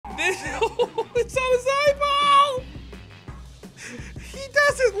It's on his eyeball! He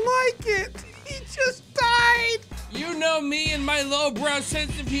doesn't like it! He just died! You know me and my lowbrow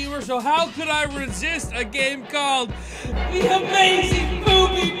sense of humor, so how could I resist a game called The Amazing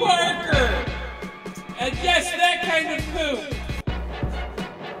Poopy Parker? And yes, that kind of poop.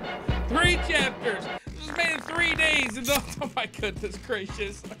 3 chapters. This was made in 3 days, and oh my goodness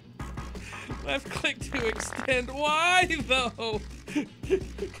gracious. Left click to extend. Why though?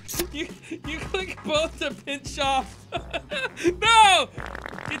 You click both to pinch off. No!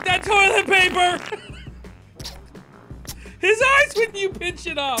 Get that toilet paper! His eyes when you pinch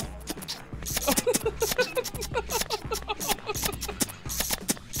it off.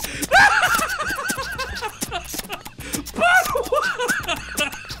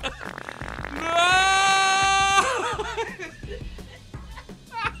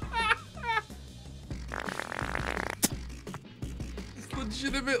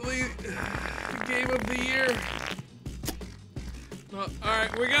 Legitimately game of the year.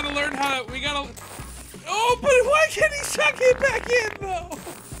 Alright, we gotta learn how to, oh, but why can't he suck it back in though?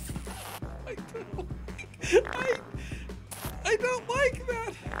 I don't like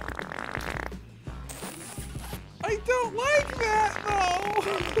that. I don't like that though.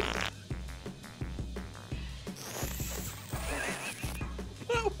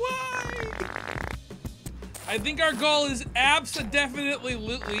 But why? I think our goal is abso-definitely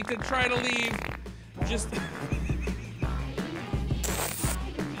to try to leave just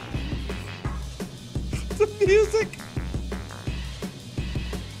the music.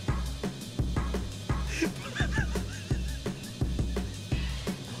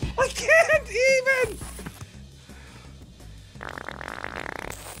 I can't even.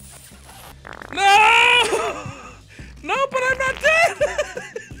 No! No, but I'm not dead.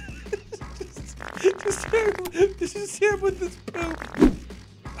 Just him with this poop.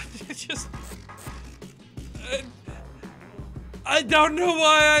 I don't know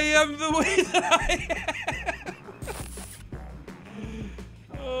why I am the way that I am.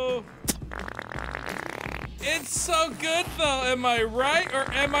 Oh. It's so good though, am I right?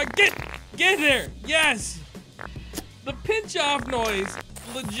 Or am I get there? Yes. The pinch off noise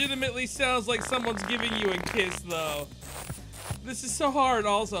legitimately sounds like someone's giving you a kiss though. This is so hard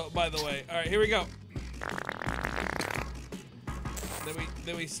also, by the way. Alright, here we go.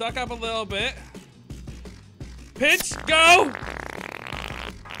 Then we suck up a little bit. Pitch, go!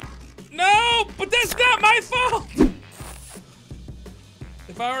 No, but that's not my fault!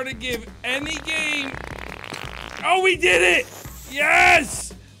 If I were to give any game... Oh, we did it!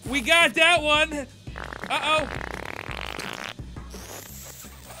 Yes! We got that one. Uh-oh.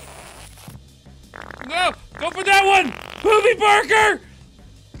 No, go for that one! Poopy Parker!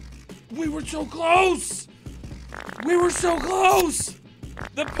 We were so close! We were so close!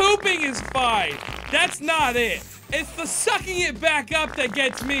 The pooping is fine. That's not it. It's the sucking it back up that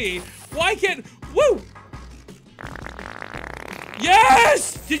gets me. Why can't... Woo!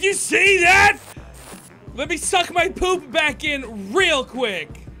 Yes! Did you see that? Let me suck my poop back in real quick.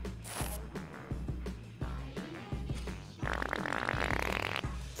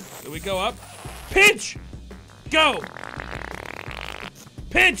 Here we go up. Pinch! Go!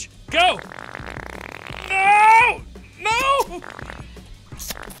 Pinch! Go! No! No!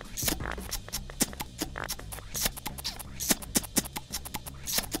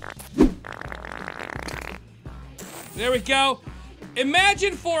 There we go.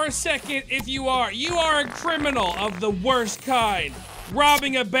 Imagine for a second if you are a criminal of the worst kind,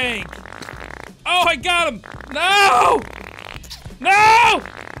 robbing a bank. Oh, I got him. No! No!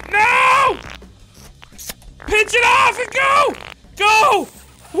 No! Pinch it off and go! Go!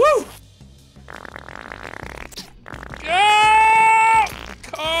 Woo! Go!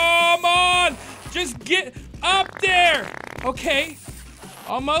 Come on! Just get up there! Okay.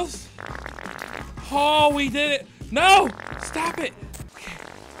 Almost. Oh, we did it. No! Stop it! Okay.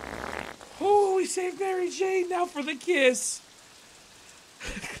 Oh, we saved Mary Jane now for the kiss.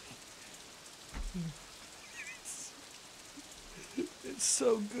 It's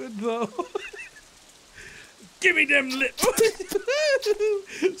so good though. Give me them lips.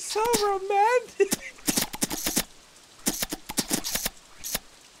 So romantic.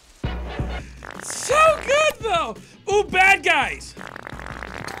 So good though. Ooh, bad guys.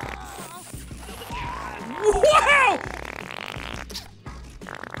 Wow!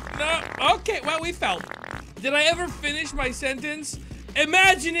 No, okay, well, we fell. Did I ever finish my sentence?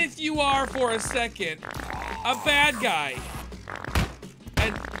 Imagine if you are, for a second, a bad guy.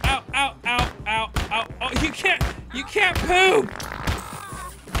 And, ow, ow, ow, ow, ow, oh, you can't poop!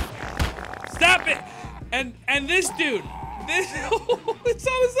 Stop it! And this dude, it's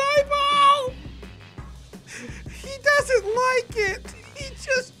on his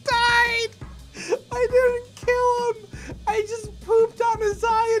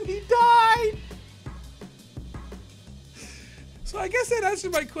guess that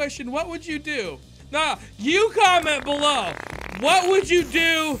answered my question. What would you do? Nah, you comment below. What would you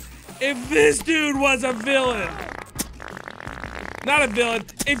do if this dude was a villain? Not a villain.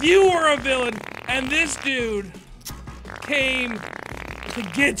 If you were a villain and this dude came to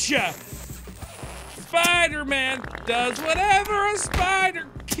get ya. Spider-Man does whatever a spider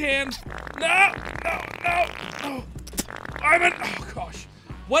can. No. Oh gosh.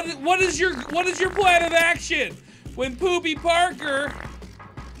 What is your plan of action when Poopy Parker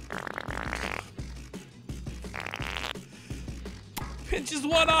pinches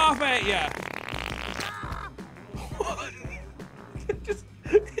one off at ya? it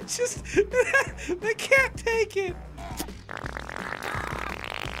just they can't take it.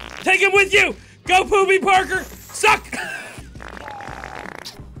 Take him with you! Go, Poopy Parker! Suck!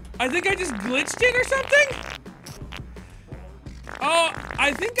 I think I just glitched it or something? Oh,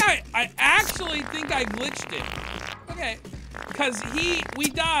 I actually think I glitched it. Okay. Cause we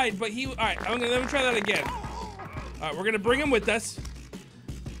died, but alright, let me try that again. Alright, we're gonna bring him with us.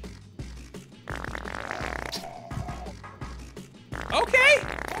 Okay!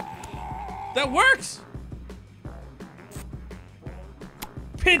 That works!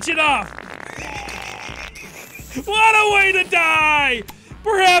 Pinch it off! What a way to die!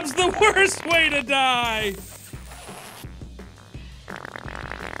 Perhaps the worst way to die!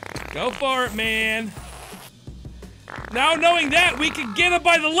 Go for it, man. Now knowing that, we can get him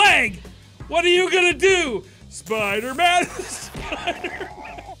by the leg! What are you gonna do? Spider-Man! Spider-Man!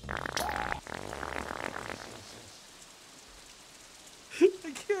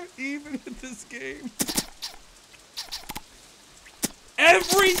 I can't even with this game.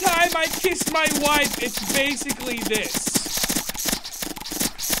 Every time I kiss my wife, it's basically this.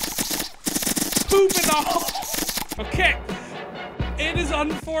 Pooping all. Okay. It is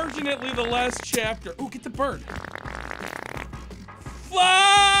unfortunately the last chapter. Oh, get the bird.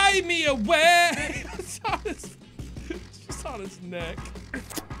 Fly me away. It's just on his neck.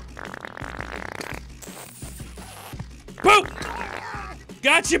 Poop!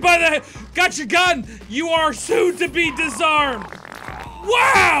 Got you by the. Got your gun. You are soon to be disarmed.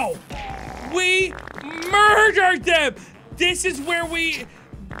 Wow! We murdered them! This is where we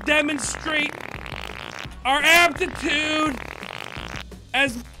demonstrate our aptitude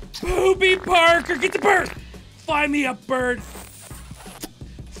as Poopy Parker. Get the bird! Fly me up, bird.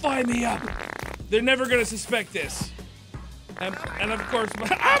 Fly me up. They're never gonna suspect this. And of course,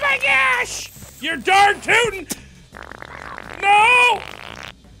 oh my gosh! You're darn tootin'! No!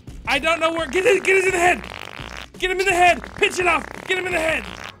 I don't know where, get it in the head! Get him in the head! Pinch it off! Get him in the head!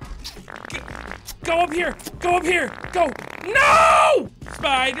 Go up here! Go up here! Go! No!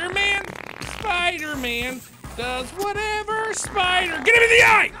 Spider-Man! Spider-Man does whatever spider... Get him in the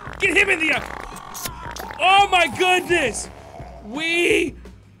eye! Get him in the eye! Oh my goodness! We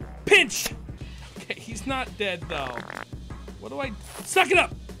pinch! Okay, he's not dead though. What do I... Suck it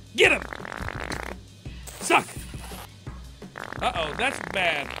up! Get him! Suck! Uh-oh, that's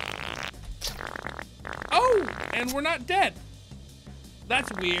bad. Oh, and we're not dead.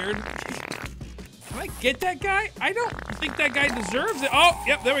 That's weird. Can I get that guy? I don't think that guy deserves it. Oh,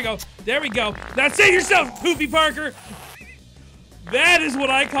 yep, there we go. There we go. Now save yourself, Poopy Parker. That is what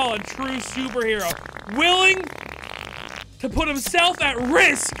I call a true superhero. Willing to put himself at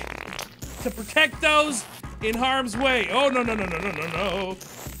risk to protect those in harm's way. Oh, no.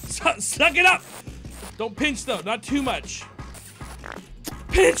 Suck it up. Don't pinch though, not too much.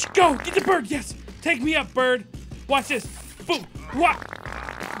 Pinch, go, get the bird, yes. Take me up, bird. Watch this. Boom. What?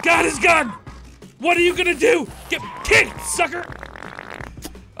 Got his gun. What are you gonna do? Get kicked, sucker.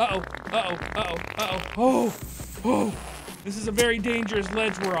 Uh-oh. Oh. This is a very dangerous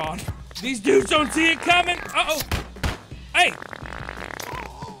ledge we're on. These dudes don't see it coming. Uh-oh. Hey.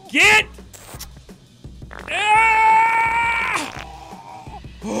 Get. Ah!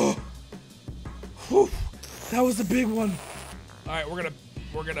 Oh. Whew. That was a big one. All right, we're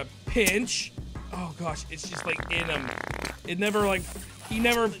gonna pinch. Oh gosh, it's just like in him. It never like, he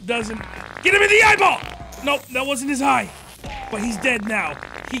never doesn't. Get him in the eyeball! Nope, that wasn't his eye. But he's dead now.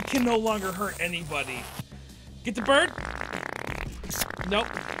 He can no longer hurt anybody. Get the bird? Nope.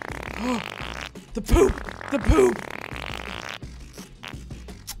 Oh, the poop!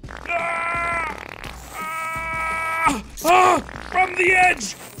 From the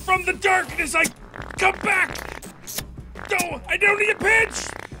edge! From the darkness, I come back! No, I don't need a pinch!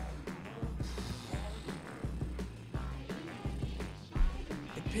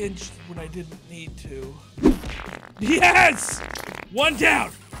 I pinched when I didn't need to. Yes! One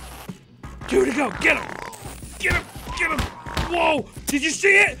down! Two to go, get him! Get him! Whoa! Did you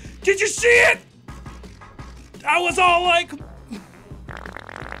see it? I was all like,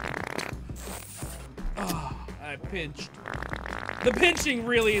 pinched. The pinching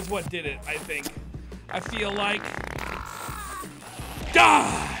really is what did it, I think. I feel like.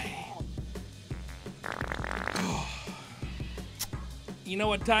 Die! You know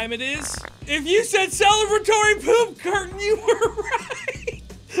what time it is? If you said celebratory poop curtain, you were right.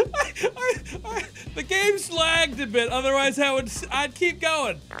 The game's lagged a bit, otherwise I'd keep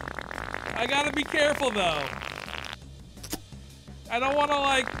going. I gotta be careful though. I don't wanna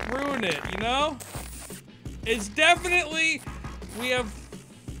like ruin it, you know? It's definitely, we have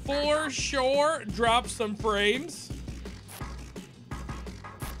for sure dropped some frames.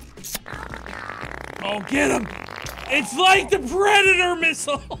 Oh, get him! It's like the Predator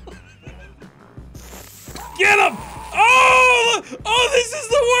missile! Get him! Oh! Oh, this is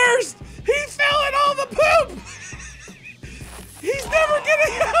the worst! He fell in all the poop! He's never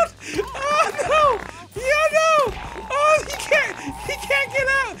getting out! Oh no! Yeah, no! Oh, he can't get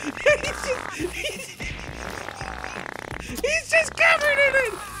out! He's just covered in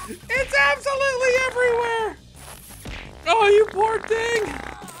it! It's absolutely everywhere! Oh, you poor thing!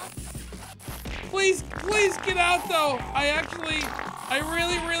 Please get out though. I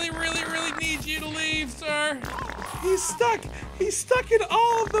really need you to leave, sir. He's stuck in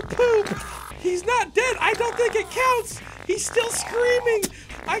all of the poop. He's not dead. I don't think it counts. He's still screaming.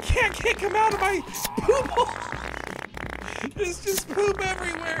 I can't kick him out of my poop hole. There's just poop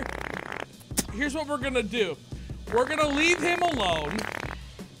everywhere. Here's what we're gonna do. We're gonna leave him alone.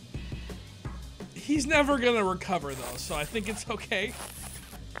 He's never gonna recover though, so I think it's okay.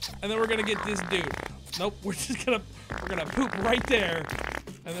 And then we're gonna get this dude. Nope, we're gonna poop right there.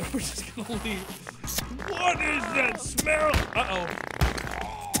 And then we're just gonna leave. What is that smell? Uh-oh.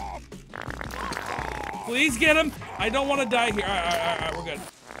 Please get him. I don't want to die here. All right, we're good.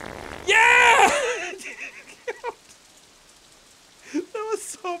 Yeah! That was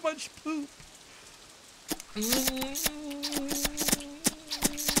so much poop.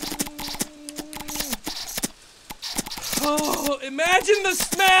 Oh, imagine the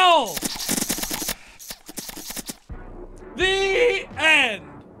smell! The end!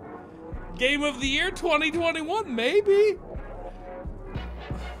 Game of the year 2021, maybe?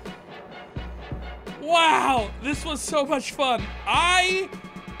 Wow, this was so much fun. I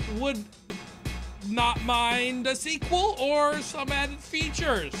would not mind a sequel or some added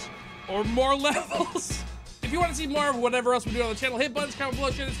features or more levels. If you want to see more of whatever else we do on the channel, hit buttons, comment below,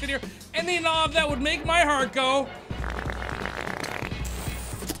 share this video. Any and all of that would make my heart go.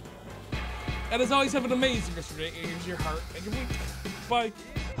 And as always, have an amazing rest of your day. Here's your heart and your week. Bye.